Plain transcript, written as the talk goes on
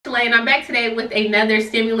Shalae, and I'm back today with another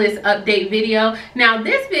stimulus update video. Now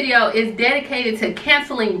this video is dedicated to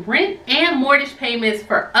canceling rent and mortgage payments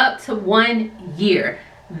for up to 1 year.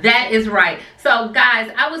 That is right. So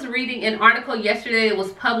guys, I was reading an article yesterday. It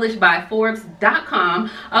was published by Forbes.com.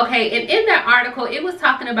 Okay, and in that article, it was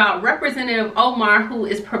talking about Representative Omar, who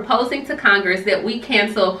is proposing to Congress that we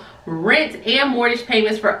cancel rent and mortgage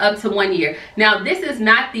payments for up to 1 year. Now, this is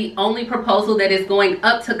not the only proposal that is going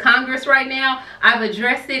up to Congress right now. I've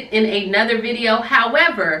addressed it in another video.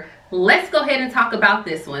 However, let's go ahead and talk about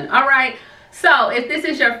this one. All right. So if this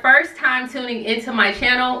is your first time tuning into my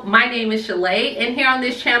channel, my name is Shalae, and here on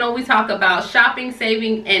this channel we talk about shopping,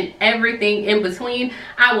 saving, and everything in between.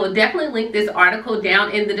 I will definitely link this article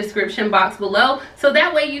down in the description box below, so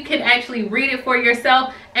that way you can actually read it for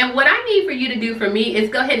yourself. And what I need for you to do for me is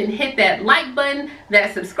go ahead and hit that like button,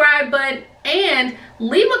 that subscribe button, and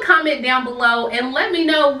leave a comment down below and let me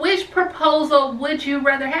know which proposal would you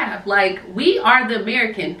rather have. Like, we are the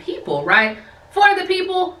American people, right? For the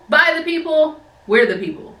people, by the people, we're the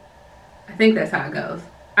people. I think that's how it goes.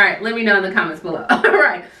 All right, let me know in the comments below. All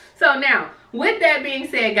right, so now, with that being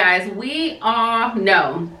said, guys, we all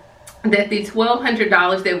know that the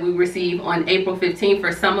 $1,200 that we received on April 15th,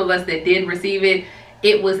 for some of us that did receive it,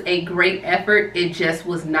 it was a great effort. It just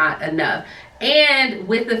was not enough. And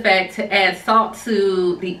with the fact, to add salt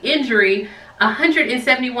to the injury,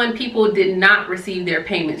 171 people did not receive their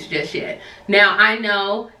payments just yet. Now, I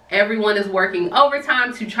know everyone is working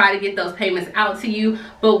overtime to try to get those payments out to you,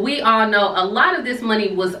 but we all know a lot of this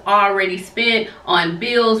money was already spent on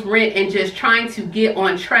bills, rent, and just trying to get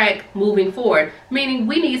on track moving forward, meaning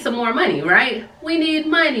we need some more money, right? We need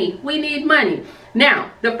money. We need money.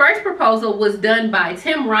 Now, the first proposal was done by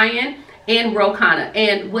Tim Ryan and Rokana,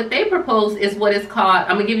 and what they proposed is what is called,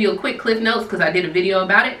 I'm gonna give you a quick cliff notes because I did a video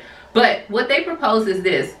about it, but what they propose is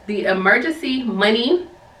this: the Emergency Money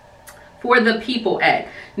for the People Act.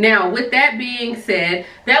 Now, with that being said,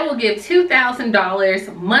 that will give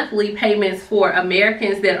 $2,000 monthly payments for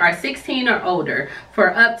Americans that are 16 or older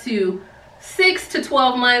for up to 6 to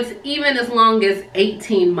 12 months, even as long as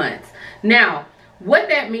 18 months. Now, what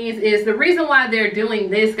that means is, the reason why they're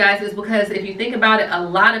doing this, guys, is because if you think about it, a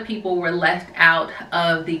lot of people were left out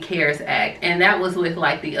of the CARES Act, and that was with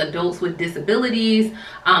like the adults with disabilities,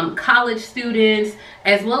 college students,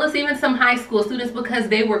 as well as even some high school students, because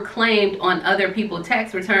they were claimed on other people's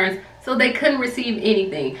tax returns, so they couldn't receive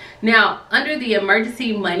anything. Now, under the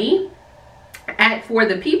Emergency Money Act for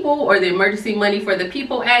the People, or the Emergency Money for the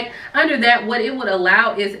People Act, under that, what it would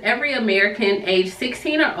allow is every American age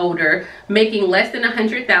 16 or older making less than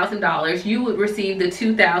 $100,000, you would receive the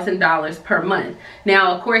 $2,000 per month.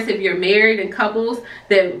 Now, of course, if you're married and couples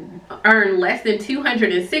that earn less than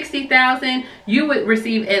 $260,000, you would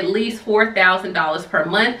receive at least $4,000 per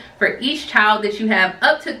month. For each child that you have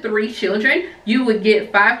up to 3 children, you would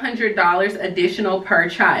get $500 additional per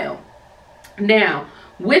child. Now,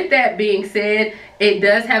 with that being said, it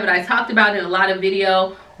does have it. I talked about in a lot of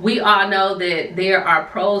video. We all know that there are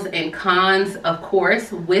pros and cons, of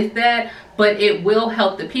course, with that, but it will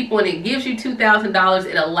help the people, and it gives you $2,000.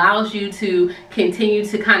 It allows you to continue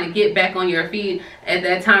to kind of get back on your feet at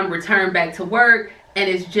that time, return back to work, and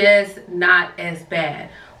it's just not as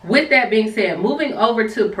bad. With that being said, moving over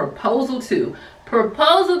to Proposal 2.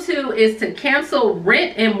 Proposal 2 is to cancel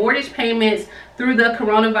rent and mortgage payments through the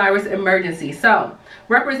coronavirus emergency. So,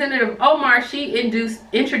 Representative Omar, she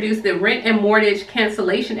introduced the Rent and Mortgage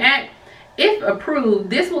Cancellation Act. If approved,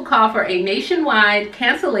 this will call for a nationwide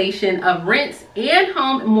cancellation of rents and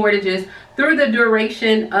home mortgages through the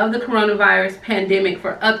duration of the coronavirus pandemic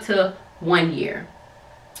for up to 1 year.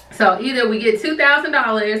 So either we get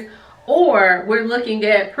 $2,000, or we're looking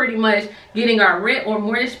at pretty much getting our rent or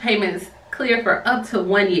mortgage payments clear for up to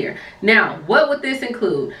 1 year. Now, what would this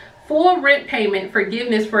include? Full rent payment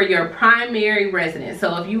forgiveness for your primary residence.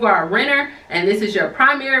 So if you are a renter and this is your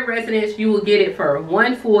primary residence, you will get it for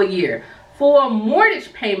 1 full year. Full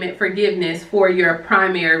mortgage payment forgiveness for your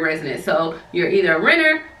primary residence. So you're either a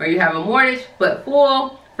renter or you have a mortgage, but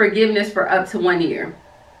full forgiveness for up to 1 year.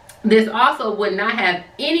 This also would not have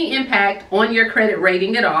any impact on your credit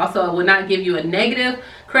rating at all, so it would not give you a negative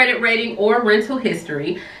credit rating or rental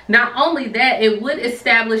history. Not only that, it would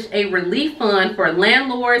establish a relief fund for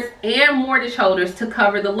landlords and mortgage holders to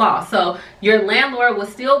cover the loss. So your landlord will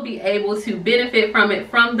still be able to benefit from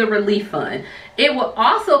it from the relief fund. It will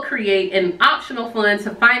also create an optional fund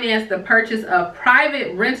to finance the purchase of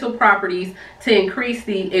private rental properties to increase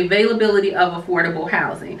the availability of affordable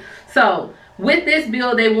housing. So With this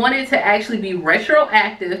bill, they wanted to actually be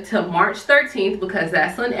retroactive to March 13th because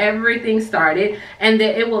that's when everything started, and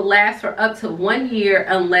that it will last for up to 1 year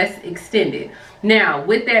unless extended. Now,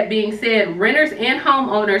 with that being said, renters and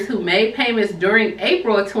homeowners who made payments during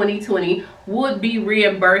April of 2020 would be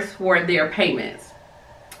reimbursed for their payments.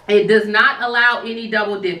 It does not allow any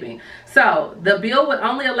double dipping. So the bill would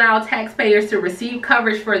only allow taxpayers to receive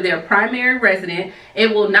coverage for their primary resident.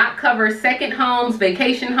 It will not cover second homes,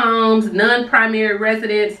 vacation homes, non-primary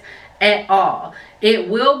residents at all. It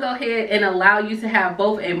will go ahead and allow you to have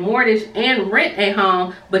both a mortgage and rent a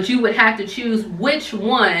home, but you would have to choose which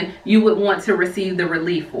one you would want to receive the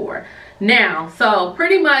relief for. Now, so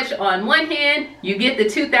pretty much on one hand, you get the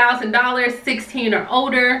 $2,000, 16 or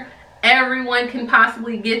older. Everyone can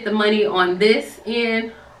possibly get the money on this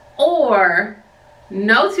end, or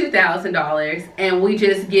no $2,000 and we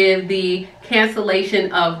just give the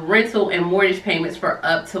cancellation of rental and mortgage payments for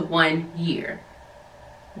up to 1 year.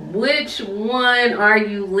 Which one are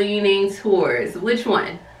you leaning towards? Which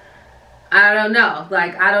one? I don't know.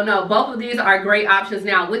 I don't know. Both of these are great options.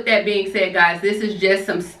 Now, with that being said, guys, this is just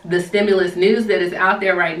the stimulus news that is out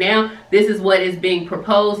there right now. This is what is being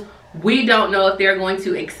proposed. We don't know if they're going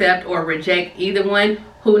to accept or reject either one.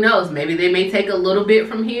 Who knows? Maybe they may take a little bit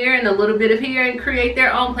from here and a little bit of here and create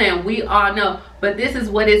their own plan. We all know. But this is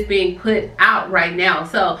what is being put out right now.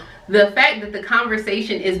 So the fact that the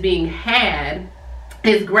conversation is being had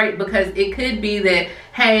is great, because it could be that,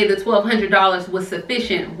 hey, the $1,200 was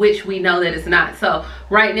sufficient, which we know that it's not. So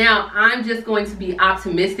right now, I'm just going to be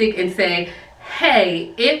optimistic and say,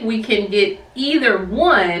 hey, if we can get either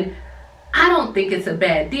one, I don't think it's a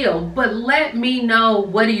bad deal. But let me know,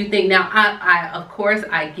 what do you think? Now, I of course,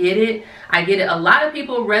 I get it. I get it. A lot of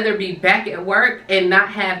people rather be back at work and not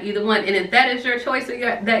have either one. And if that is your choice,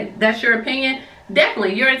 or that's your opinion,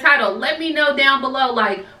 definitely, you're entitled. Let me know down below,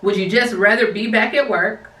 like, would you just rather be back at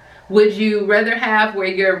work? Would you rather have where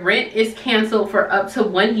your rent is canceled for up to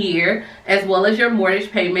 1 year, as well as your mortgage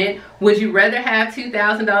payment? Would you rather have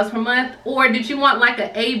 $2,000 per month? Or did you want like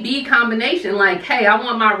an A-B combination? Like, hey, I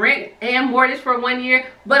want my rent and mortgage for 1 year,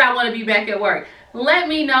 but I want to be back at work. Let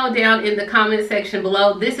me know down in the comment section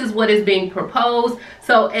below. This is what is being proposed.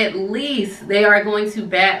 So at least they are going to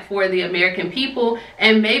bat for the American people,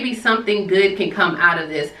 and maybe something good can come out of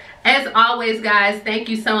this. As always, guys, thank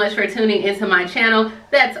you so much for tuning into my channel.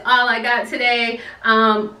 That's all I got today.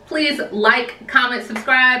 Please like, comment,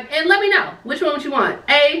 subscribe, and let me know which one would you want.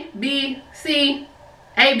 A, B, C,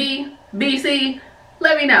 A, B, B, C.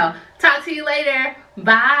 Let me know. Talk to you later.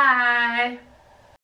 Bye.